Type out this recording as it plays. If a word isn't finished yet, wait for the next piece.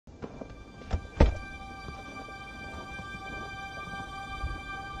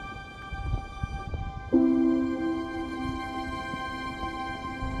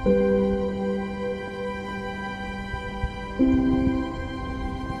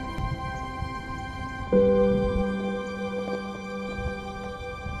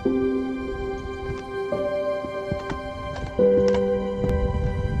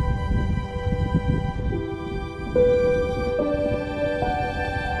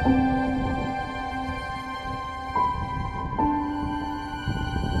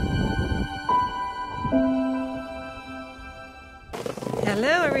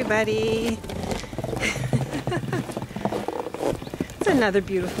everybody. It's another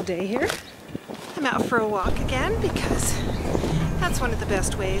beautiful day here. I'm out for a walk again because that's one of the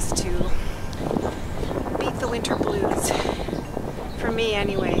best ways to beat the winter blues. For me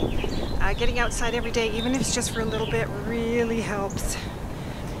anyway. Getting outside every day, even if it's just for a little bit, really helps.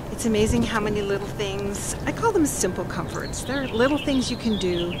 It's amazing how many little things, I call them simple comforts. They're little things you can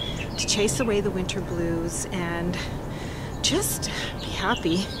do to chase away the winter blues and just be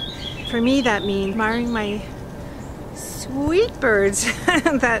happy. For me, that means admiring my sweet birds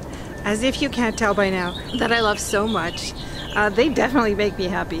that, as if you can't tell by now, that I love so much. They definitely make me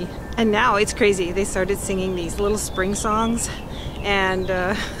happy. And now it's crazy. They started singing these little spring songs and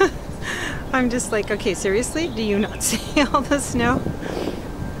I'm just like, okay, seriously? Do you not see all the snow?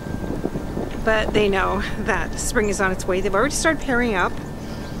 But they know that spring is on its way. They've already started pairing up.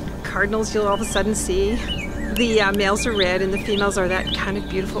 Cardinals you'll all of a sudden see. The males are red and the females are that kind of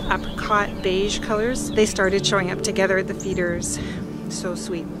beautiful apricot beige colors. They started showing up together at the feeders. So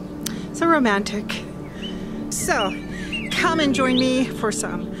sweet. So romantic. So come and join me for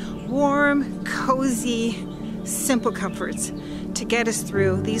some warm, cozy, simple comforts to get us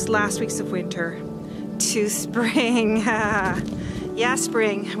through these last weeks of winter to spring. Yeah,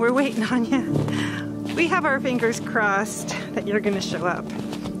 spring, we're waiting on you. We have our fingers crossed that you're gonna show up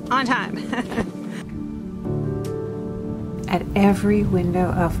on time. At every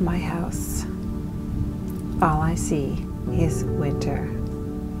window of my house, all I see is winter.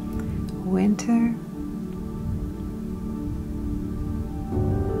 Winter.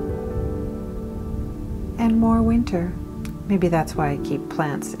 And more winter. Maybe that's why I keep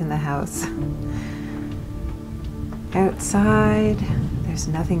plants in the house. Outside, there's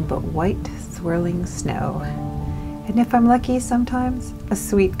nothing but white, swirling snow. And if I'm lucky, sometimes a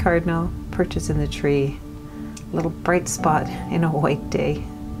sweet cardinal perches in the tree. A little bright spot in a white day.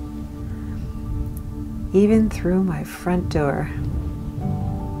 Even through my front door.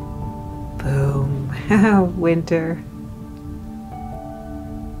 Boom. Winter.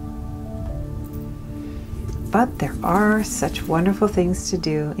 But there are such wonderful things to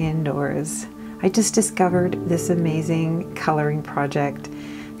do indoors. I just discovered this amazing coloring project.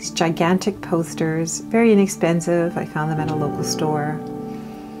 These gigantic posters, very inexpensive. I found them at a local store.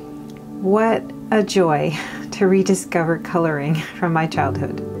 What a joy to rediscover coloring from my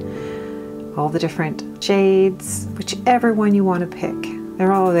childhood. All the different shades, whichever one you want to pick.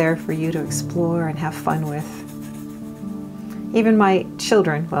 They're all there for you to explore and have fun with. Even my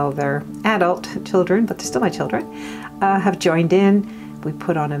children, well, they're adult children, but they're still my children, have joined in. We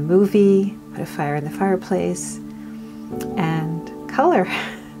put on a movie, put a fire in the fireplace, and color.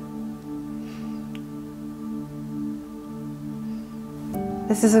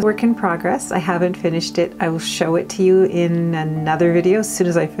 This is a work in progress. I haven't finished it. I will show it to you in another video as soon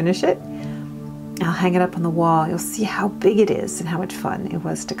as I finish it. I'll hang it up on the wall. You'll see how big it is and how much fun it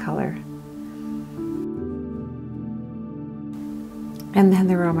was to color. And then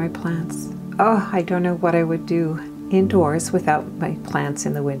there are my plants. Oh, I don't know what I would do indoors without my plants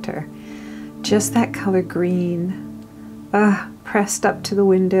in the winter. Just that color green, pressed up to the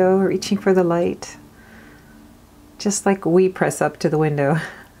window, reaching for the light. Just like we press up to the window,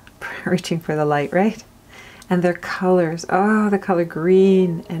 reaching for the light, right? And their colors, oh, the color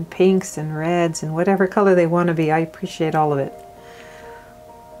green and pinks and reds and whatever color they want to be. I appreciate all of it.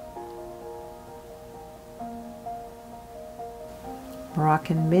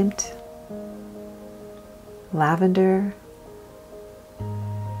 Moroccan mint, lavender,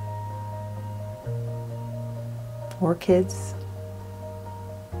 orchids.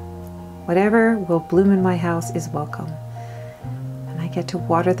 Whatever will bloom in my house is welcome. And I get to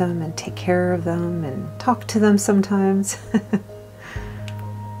water them and take care of them and talk to them sometimes.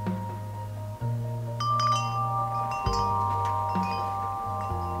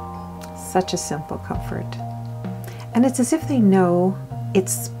 Such a simple comfort. And it's as if they know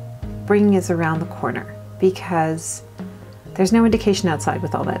spring is around the corner because there's no indication outside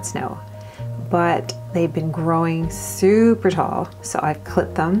with all that snow. But they've been growing super tall, so I've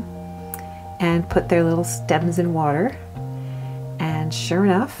clipped them and put their little stems in water. And sure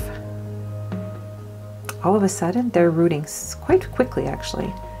enough, all of a sudden they're rooting quite quickly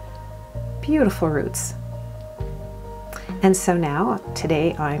actually. Beautiful roots. And so now,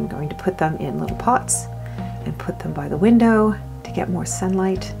 today I'm going to put them in little pots and put them by the window to get more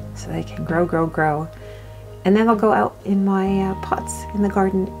sunlight so they can grow. And then they'll go out in my pots in the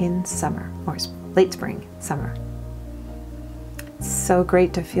garden in summer, or late spring, summer. It's so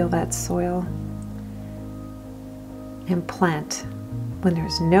great to feel that soil and plant when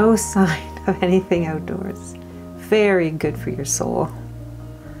there's no sign of anything outdoors. Very good for your soul.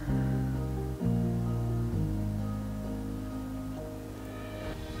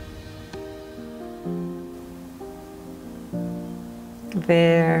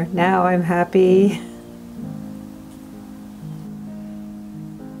 There, now I'm happy.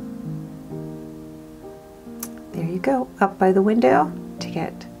 There you go, up by the window to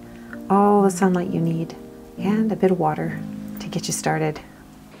get all the sunlight you need and a bit of water to get you started.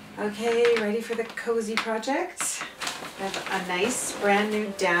 Okay, ready for the cozy project? I have a nice brand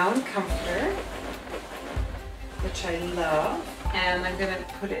new down comforter, which I love, and I'm gonna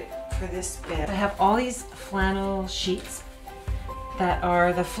put it for this bed. I have all these flannel sheets that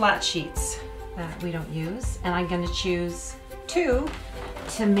are the flat sheets that we don't use, and I'm gonna choose 2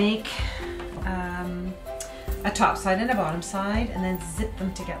 to make a top side and a bottom side, and then zip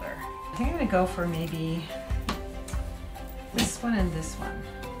them together. I think I'm gonna go for maybe this one and this one.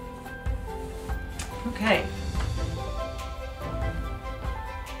 Okay.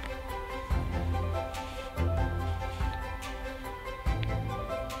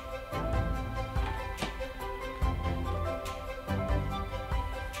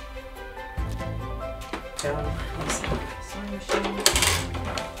 Sewing machine.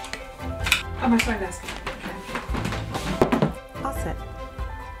 Oh, my sewing basket. Okay. All set.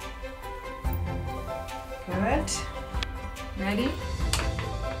 Good. Ready?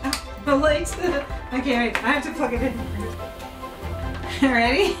 Oh, the lights. Okay, wait. I have to plug it in.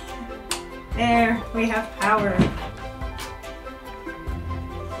 Ready? There. We have power.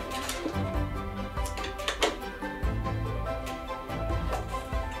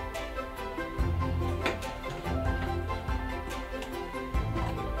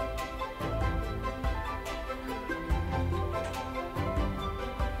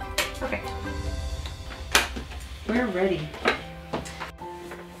 Perfect. We're ready.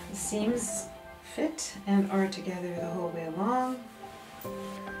 The seams fit and are together the whole way along.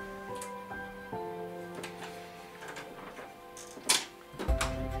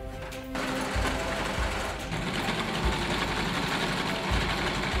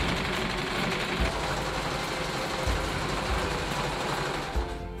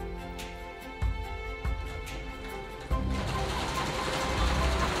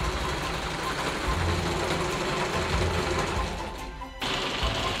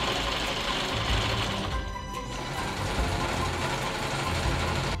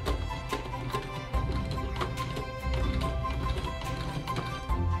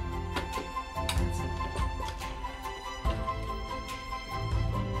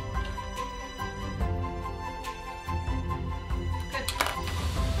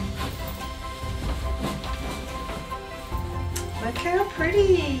 Look how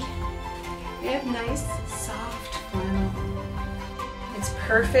pretty! We have nice soft flannel. It's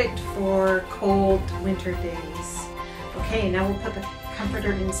perfect for cold winter days. Okay, now we'll put the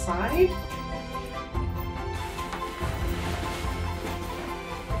comforter inside.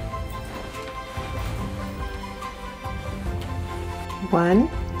 One,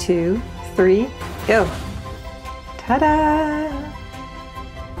 2, 3, go! Ta-da!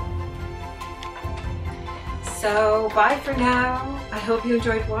 So bye for now. I hope you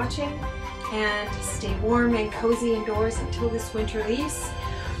enjoyed watching, and stay warm and cozy indoors until this winter leaves.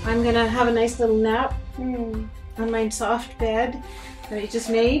 I'm gonna have a nice little nap on my soft bed that I just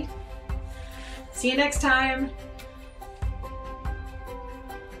made. See you next time.